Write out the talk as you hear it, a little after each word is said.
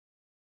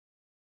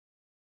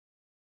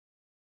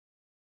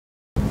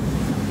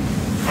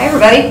Hi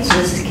everybody, so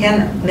this is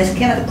Miss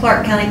Ken at the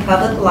Clark County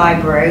Public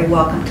Library.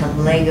 Welcome to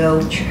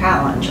LEGO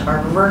Challenge,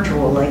 our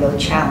virtual LEGO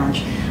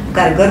Challenge. I've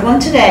got a good one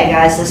today,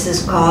 guys. This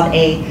is called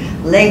a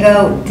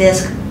LEGO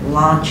Disc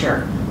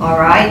Launcher.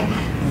 Alright,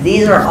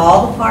 these are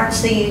all the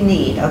parts that you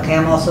need. Okay,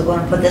 I'm also going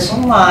to put this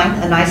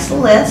online, a nice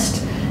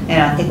list,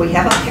 and I think we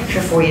have a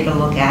picture for you to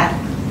look at.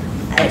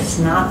 It's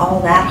not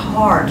all that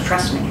hard,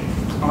 trust me.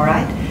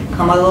 Alright,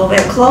 come a little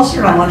bit closer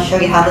and I want to show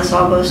you how this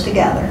all goes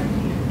together.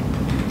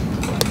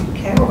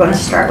 Okay, we're going to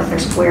start with our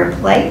square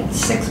plate,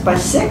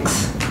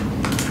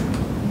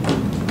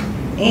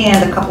 6x6,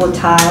 and a couple of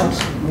tiles,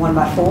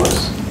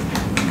 1x4s,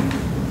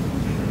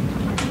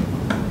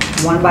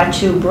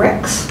 1x2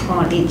 bricks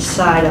on each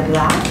side of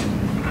that,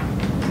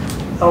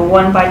 a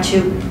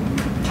 1x2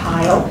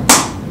 tile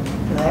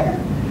there,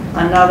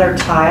 another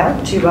tile,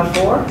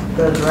 2x4,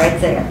 goes right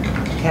there,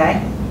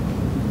 okay?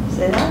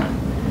 See that?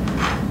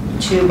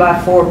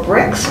 2x4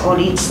 bricks on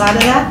each side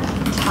of that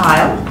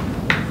tile,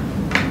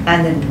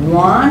 and then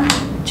one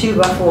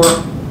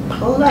 2x4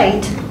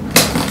 plate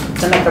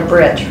to make a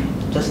bridge,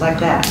 just like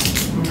that,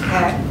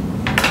 okay?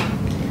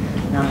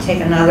 Now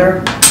take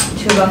another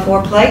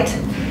 2x4 plate.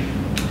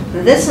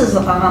 This is,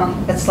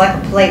 it's like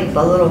a plate with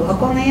a little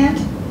hook on the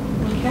end,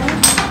 okay?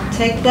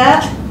 Take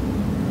that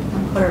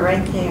and put it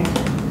right there.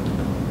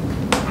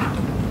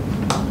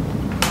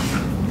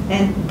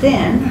 And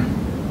then,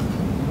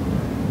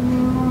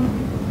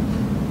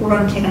 we're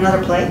going to take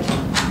another plate,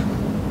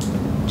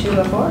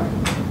 2x4.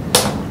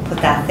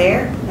 Put that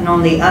there, and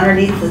on the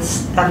underneath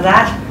of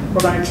that,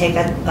 we're going to take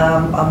a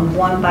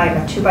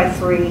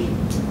 2x3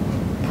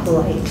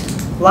 plate.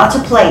 Lots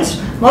of plates,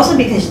 mostly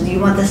because you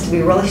want this to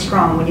be really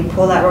strong. When you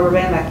pull that rubber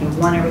band back, you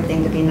want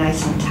everything to be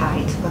nice and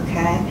tight,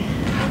 okay?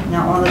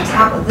 Now on the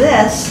top of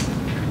this,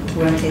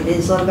 we're going to take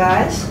these little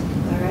guys,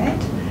 all right?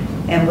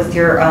 And with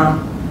your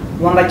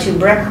 1x2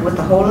 brick with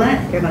the hole in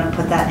it, you're going to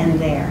put that in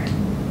there,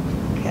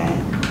 okay?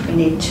 You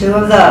need 2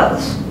 of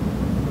those,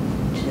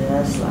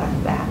 just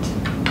like that.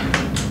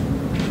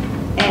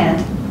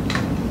 And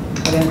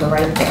we're going to go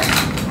right there.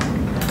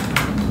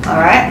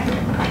 Alright,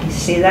 you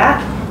see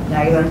that?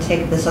 Now you're going to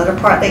take this other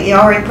part that you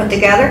already put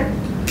together,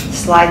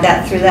 slide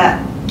that through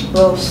that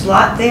little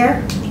slot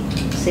there.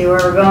 See where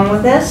we're going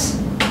with this?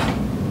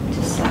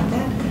 Just like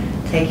that.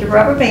 Take your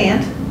rubber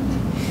band.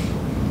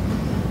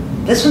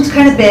 This one's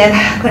kind of big.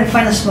 I couldn't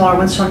find a smaller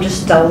one, so I'm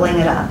just doubling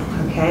it up.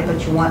 Okay,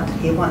 but you want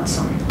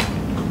some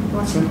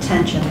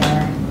tension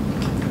there.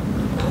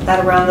 Put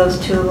that around those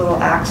 2 little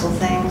axle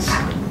things.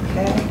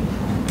 Okay.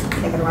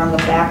 Take it around the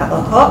back of the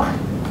hook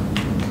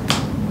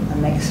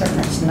and make certain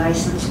it's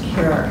nice and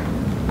secure.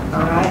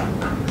 Alright,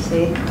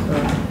 see,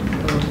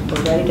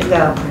 we're ready to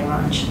go pretty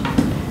much.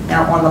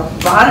 Now on the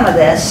bottom of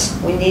this,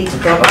 we need to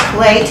build a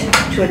plate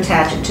to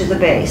attach it to the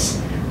base.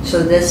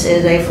 So this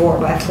is a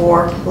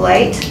 4x4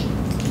 plate.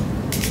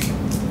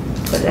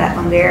 Put that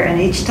on there,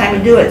 and each time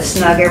you do it,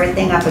 snug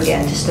everything up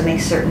again just to make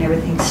certain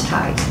everything's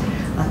tight.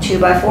 A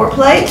 2x4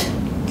 plate,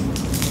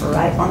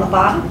 right on the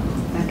bottom,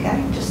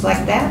 okay, just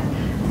like that.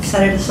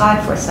 Set it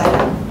aside for a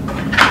second.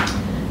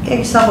 Get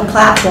yourself a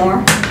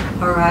platform,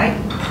 all right.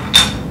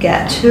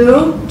 Get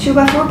 2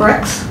 2x4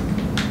 bricks.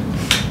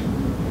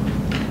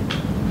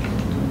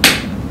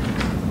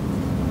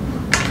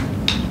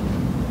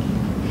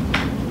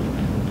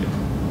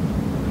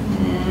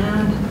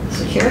 And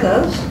secure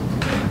those.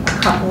 A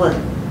couple of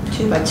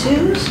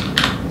 2x2s.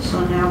 So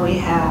now we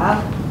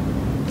have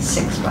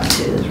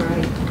 6x2s,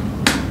 right?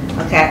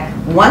 Okay,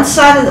 one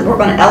side of we're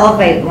going to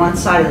elevate one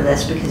side of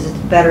this because it's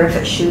better if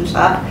it shoots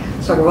up.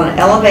 So we're going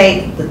to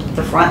elevate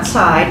the front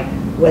side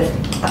with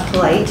a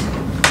plate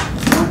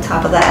on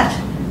top of that,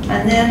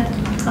 and then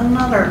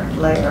another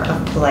layer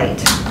of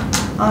plate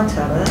on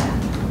top of that.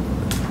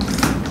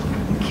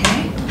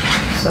 Okay,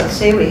 so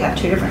see, we have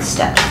 2 different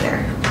steps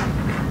there.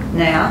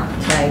 Now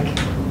take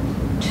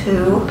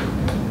 2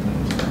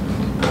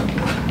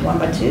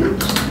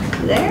 1x2s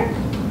there,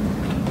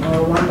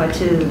 more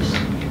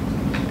 1x2s.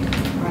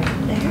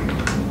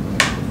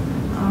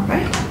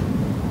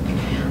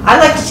 I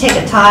like to take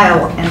a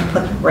tile and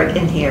put right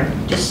in here,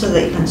 just so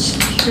that you can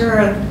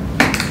secure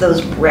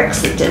those bricks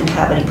that didn't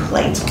have any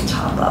plates on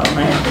top of them,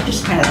 and it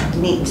just kind of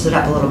neatens it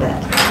up a little bit.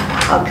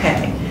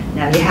 Okay,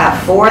 now you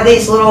have 4 of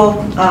these little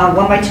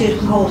 1x2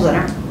 holes that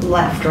are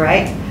left,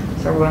 right?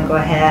 So we're going to go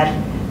ahead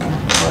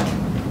and put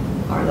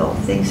our little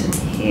things in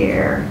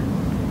here.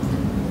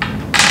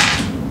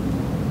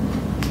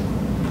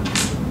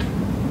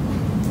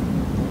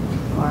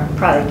 Or I'm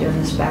probably doing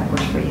this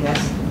backwards for you guys.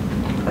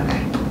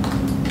 Okay.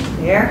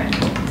 There,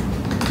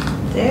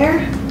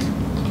 there.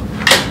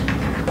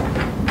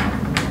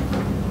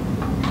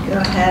 Go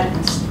ahead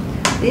and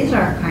these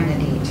are kind of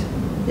neat.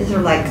 These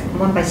are like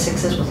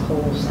 1x6s with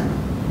holes in them.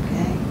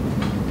 Okay.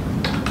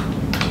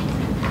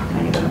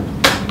 And you're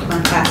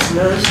going to fasten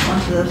those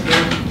onto those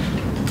little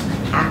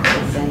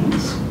axle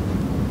things,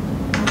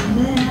 and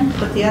then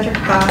put the other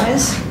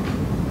guys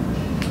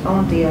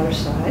on the other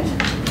side.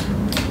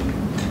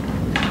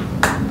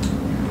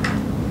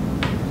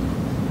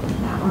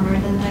 That one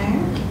right in there.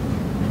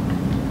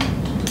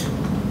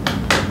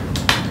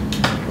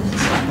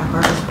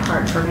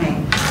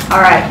 All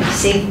right, you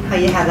see how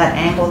you have that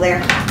angle there?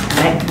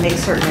 That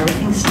makes certain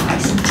everything's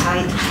nice and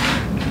tight.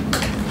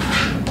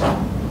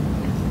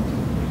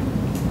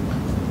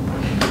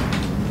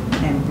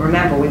 And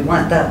remember, we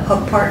want the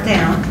hook part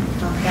down,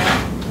 okay?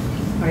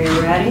 Are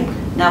you ready?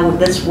 Now,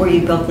 this where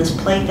you built this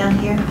plate down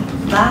here,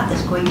 that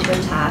is going to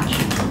attach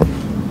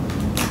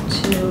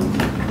to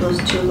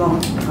those two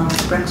long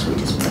bricks we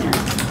just put in.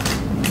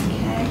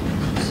 Okay,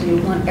 so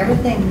you want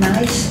everything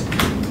nice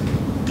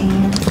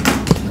and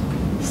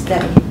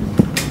steady,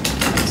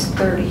 as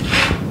sturdy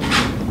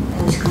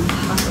as can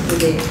possibly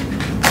be.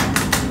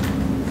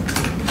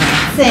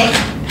 I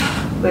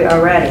think we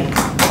are ready.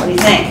 What do you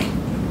think?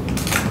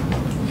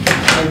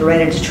 Are you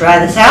ready to try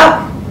this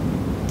out?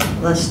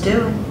 Let's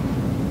do it.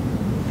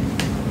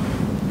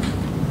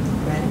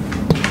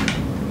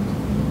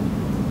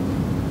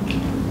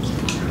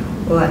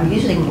 Well, I'm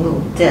using a little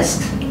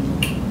disc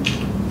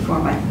for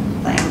my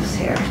things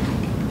here.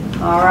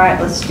 All right,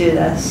 let's do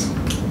this.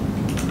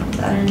 Put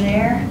that in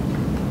there.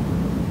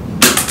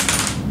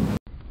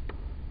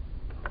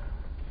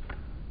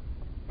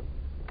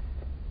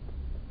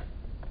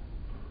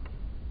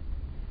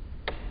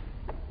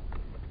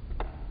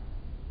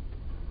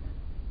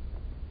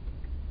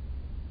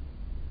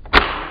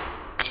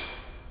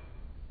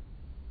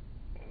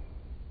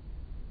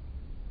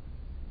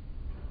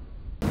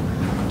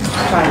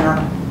 Try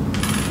another.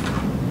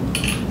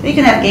 So you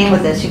can have a game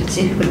with this. You can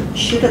see who can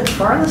shoot it the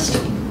farthest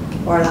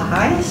or the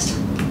highest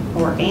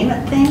or aim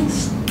at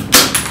things.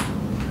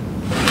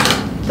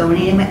 Don't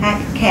aim it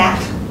at your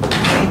cat.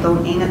 Okay?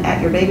 Don't aim it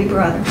at your baby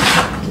brother.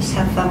 Just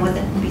have fun with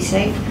it and be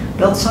safe.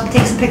 Build some,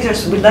 take some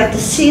pictures. We'd like to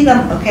see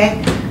them, okay?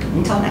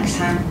 Until next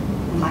time,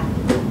 bye.